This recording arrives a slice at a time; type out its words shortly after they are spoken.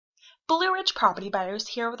Blue Ridge Property Buyers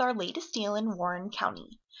here with our latest deal in Warren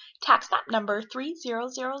County. Tax map number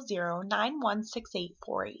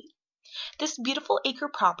 3000916848. This beautiful acre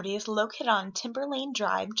property is located on Timber Lane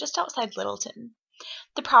Drive just outside Littleton.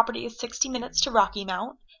 The property is 60 minutes to Rocky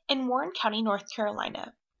Mount in Warren County, North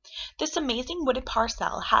Carolina. This amazing wooded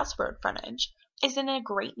parcel has road frontage, is in a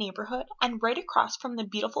great neighborhood, and right across from the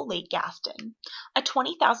beautiful Lake Gaston, a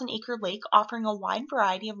 20,000-acre lake offering a wide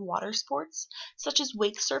variety of water sports such as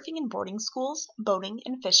wake surfing and boarding schools, boating,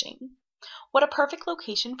 and fishing. What a perfect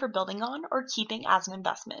location for building on or keeping as an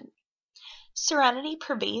investment. Serenity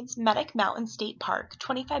pervades Medic Mountain State Park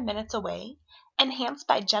 25 minutes away, enhanced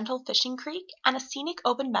by gentle fishing creek and a scenic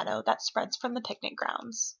open meadow that spreads from the picnic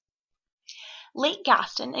grounds. Lake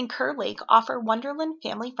Gaston and Kerr Lake offer Wonderland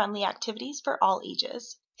family-friendly activities for all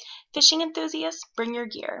ages. Fishing enthusiasts, bring your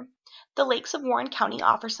gear. The lakes of Warren County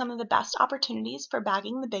offer some of the best opportunities for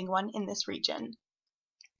bagging the big one in this region.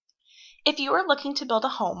 If you are looking to build a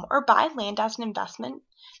home or buy land as an investment,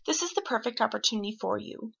 this is the perfect opportunity for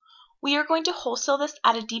you. We are going to wholesale this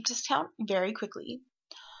at a deep discount very quickly.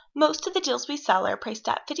 Most of the deals we sell are priced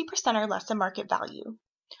at 50% or less of market value.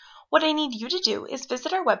 What I need you to do is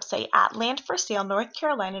visit our website at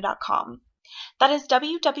landforsalenorthcarolina.com. That is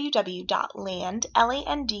www.land,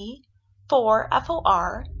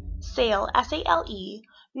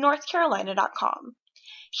 Northcarolina.com.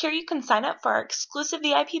 Here you can sign up for our exclusive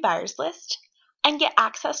VIP buyers list and get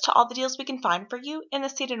access to all the deals we can find for you in the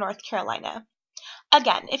state of North Carolina.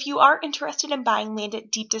 Again, if you are interested in buying land at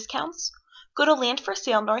deep discounts, go to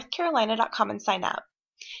landforsalenorthcarolina.com and sign up.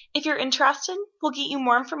 If you're interested, we'll get you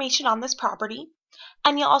more information on this property,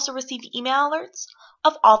 and you'll also receive email alerts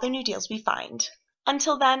of all the new deals we find.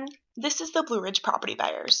 Until then, this is the Blue Ridge Property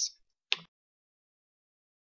Buyers.